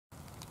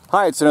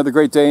Hi, it's another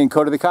great day in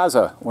Coto de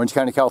Caza, Orange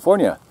County,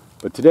 California.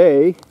 But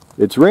today,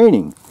 it's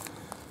raining.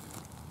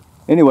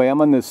 Anyway, I'm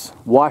on this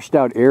washed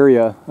out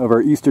area of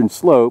our eastern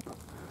slope.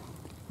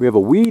 We have a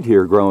weed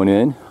here growing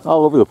in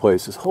all over the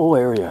place, this whole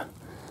area.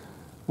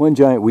 One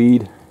giant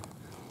weed.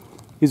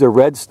 He's a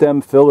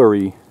REDSTEM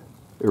FILAREE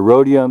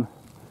Erodium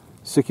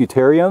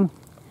cicutarium.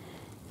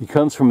 He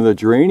comes from the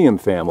geranium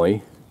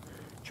family,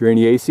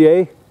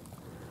 Geraniaceae.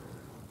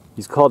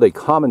 He's called a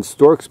common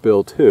stork's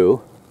bill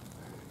too,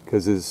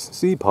 because his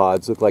seed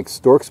pods look like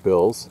stork's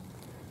bills.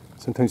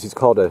 Sometimes he's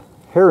called a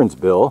heron's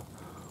bill,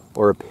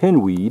 or a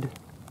pinweed,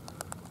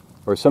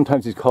 or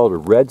sometimes he's called a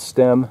red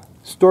stem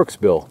stork's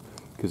bill,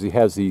 because he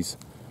has these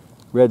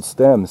red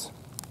stems.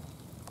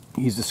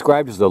 He's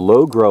described as a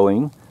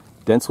low-growing,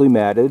 densely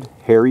matted,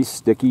 hairy,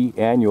 sticky,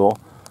 annual,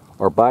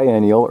 or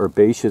biennial,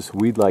 herbaceous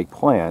weed-like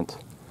plant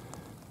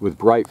with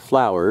bright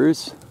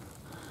flowers.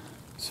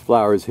 There's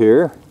flowers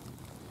here,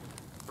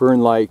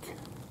 fern-like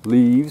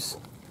leaves,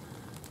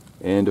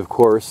 and of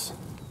course,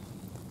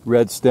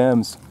 red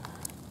stems.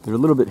 They're a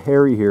little bit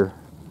hairy here.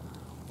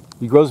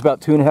 He grows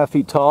about 2.5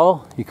 feet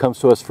tall. He comes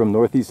to us from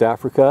Northeast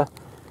Africa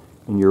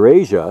and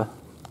Eurasia,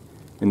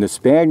 and the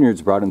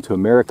Spaniards brought him to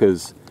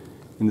Americas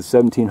in the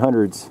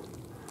 1700s.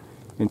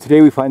 And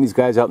today we find these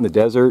guys out in the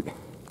desert,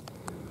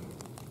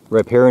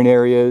 riparian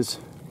areas,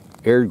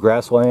 arid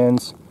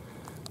grasslands,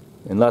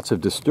 and lots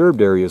of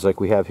disturbed areas like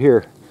we have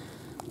here.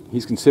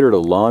 He's considered a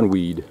lawn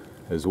weed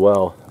as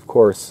well, of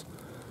course.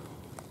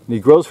 And he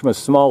grows from a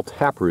small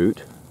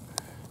taproot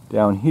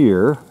down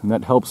here, and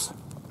that helps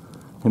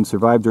him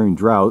survive during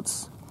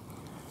droughts.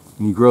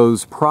 And he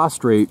grows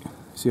prostrate.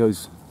 See how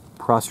he's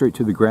prostrate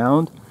to the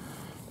ground?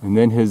 And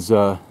then his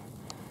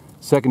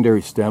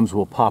secondary stems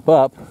will pop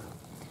up,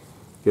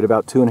 get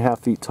about 2.5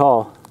 feet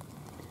tall.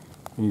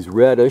 And he's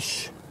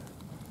reddish,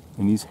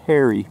 and he's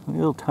hairy,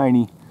 little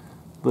tiny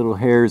little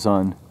hairs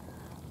on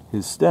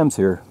his stems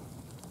here.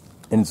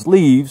 And his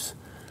leaves,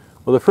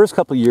 well, the first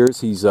couple of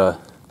years he's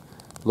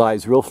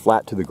lies real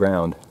flat to the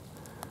ground,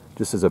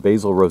 just as a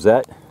basal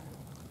rosette.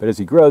 But as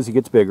he grows, he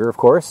gets bigger, of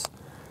course,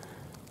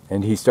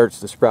 and he starts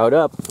to sprout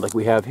up like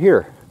we have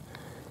here.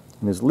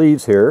 And his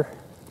leaves here,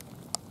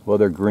 well,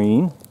 they're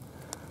green.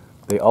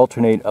 They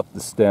alternate up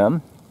the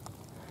stem.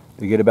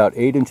 They get about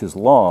 8 inches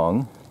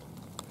long.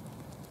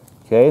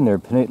 Okay, and they're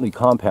pinnately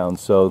compound.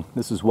 So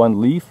this is one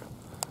leaf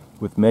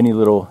with many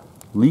little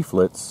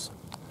leaflets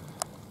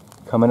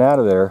coming out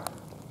of there.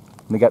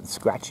 And they got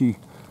scratchy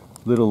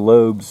little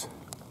lobes,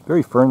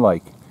 very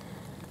fern-like.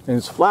 And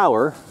his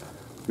flower,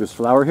 there's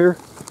flower here.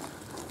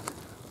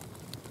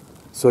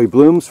 So he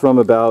blooms from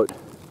about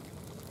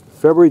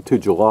February to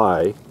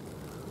July.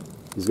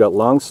 He's got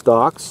long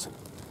stalks,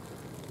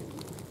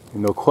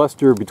 and they'll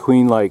cluster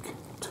between like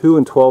 2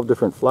 and 12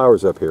 different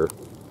flowers up here.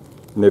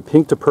 And they're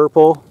pink to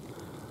purple,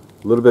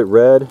 a little bit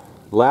red,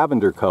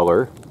 lavender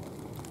color.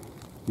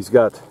 He's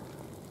got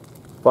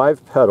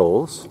 5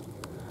 petals,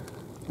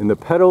 and the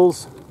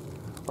petals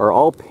are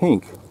all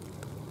pink.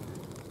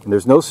 And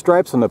there's no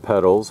stripes on the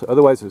petals,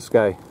 otherwise this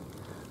guy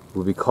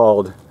would be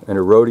called an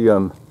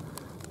Erodium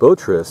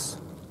botrys,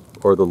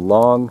 or the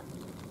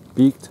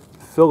long-beaked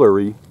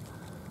filariee,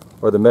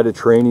 or the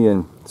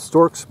Mediterranean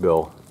stork's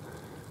bill.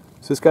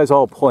 So this guy's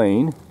all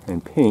plain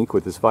and pink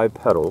with his 5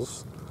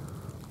 petals.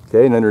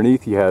 Okay, and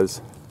underneath he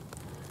has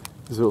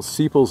his little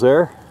sepals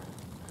there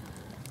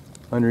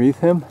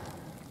underneath him.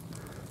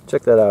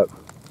 Check that out.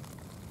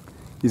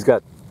 He's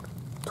got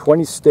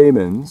 20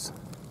 stamens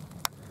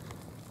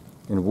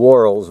and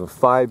whorls of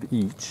 5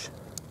 each,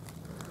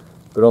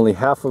 but only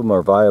half of them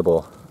are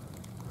viable.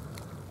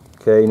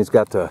 Okay, and he's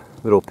got the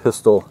little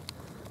pistil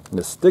and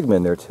the stigma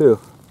in there too.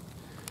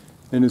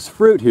 And his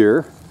fruit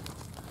here,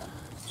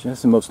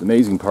 that's the most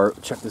amazing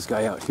part. Check this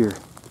guy out here.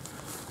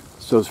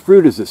 So his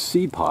fruit is a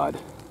seed pod,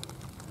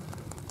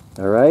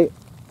 all right,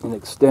 and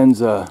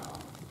extends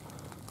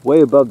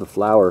way above the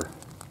flower.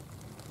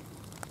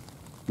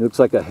 It looks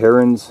like a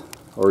heron's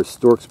or a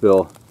stork's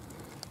bill,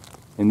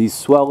 and these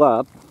swell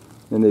up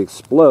and they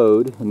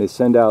explode and they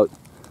send out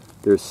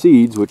their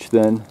seeds, which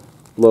then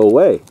blow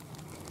away.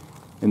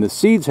 And the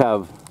seeds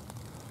have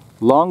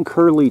long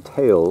curly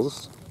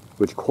tails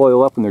which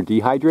coil up when they're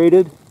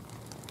dehydrated,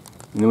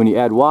 and then when you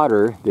add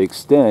water they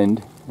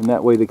extend, and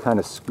that way they kind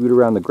of scoot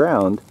around the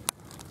ground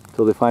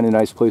until they find a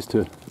nice place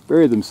to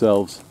bury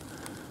themselves.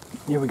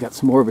 Here we got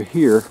some more over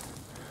here.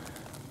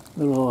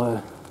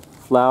 Little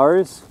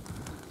flowers.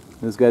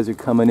 Those guys are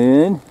coming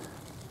in.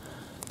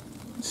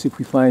 Let's see if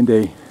we find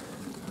a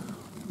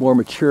more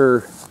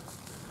mature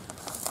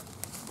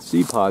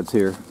seed pods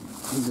here.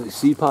 These are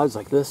seed pods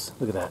like this.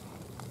 Look at that.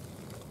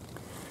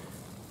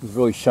 This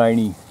really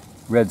shiny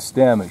red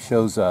stem. It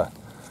shows a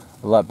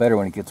lot better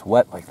when it gets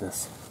wet like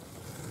this.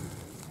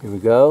 Here we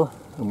go.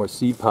 No more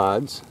seed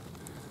pods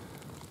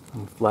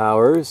and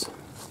flowers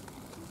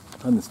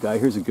on this guy.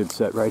 Here's a good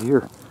set right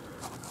here.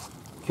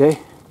 Okay.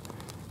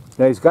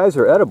 Now these guys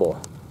are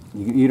edible.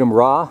 You can eat them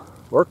raw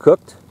or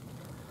cooked.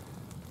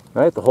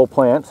 Right, the whole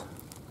plant.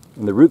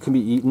 And the root can be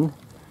eaten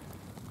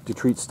to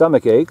treat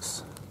stomach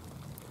aches,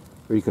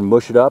 or you can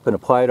mush it up and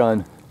apply it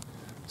on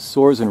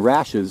sores and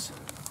rashes.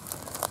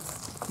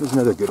 There's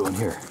another good one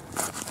here.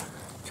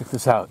 Check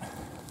this out.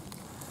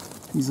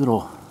 These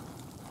little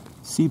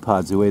seed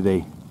pods, the way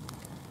they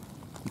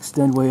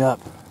extend way up.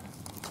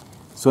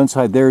 So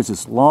inside there is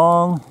this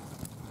long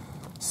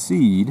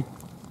seed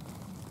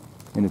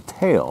and a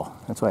tail.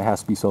 That's why it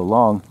has to be so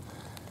long.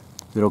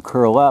 It'll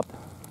curl up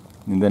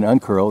and then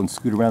uncurl and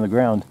scoot around the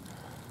ground.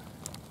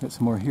 Got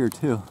some more here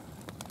too.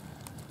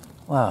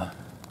 Wow.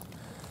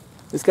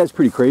 This guy's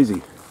pretty crazy. I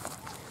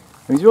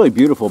mean, he's really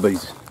beautiful, but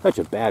he's such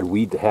a bad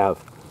weed to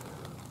have.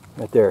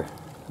 Right there.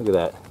 Look at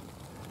that.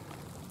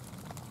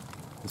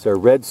 It's our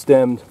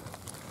red-stemmed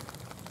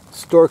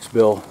stork's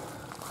bill.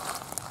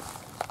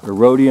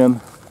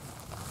 Erodium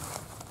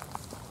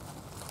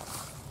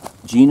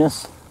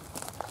genus.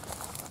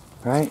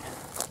 Right?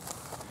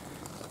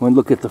 One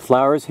look at the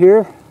flowers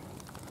here.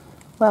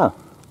 Wow.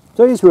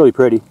 So he's really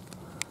pretty.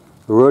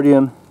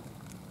 Erodium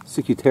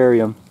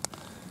cicutarium.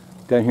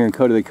 Down here in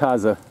Coto de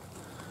Caza.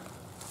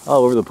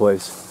 All over the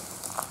place.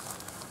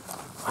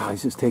 Wow,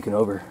 he's just taking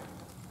over.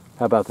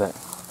 How about that?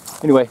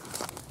 Anyway,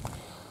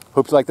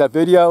 hope you liked that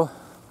video.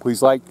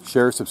 Please like,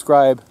 share,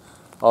 subscribe,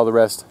 all the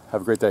rest.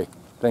 Have a great day.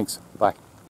 Thanks. Bye.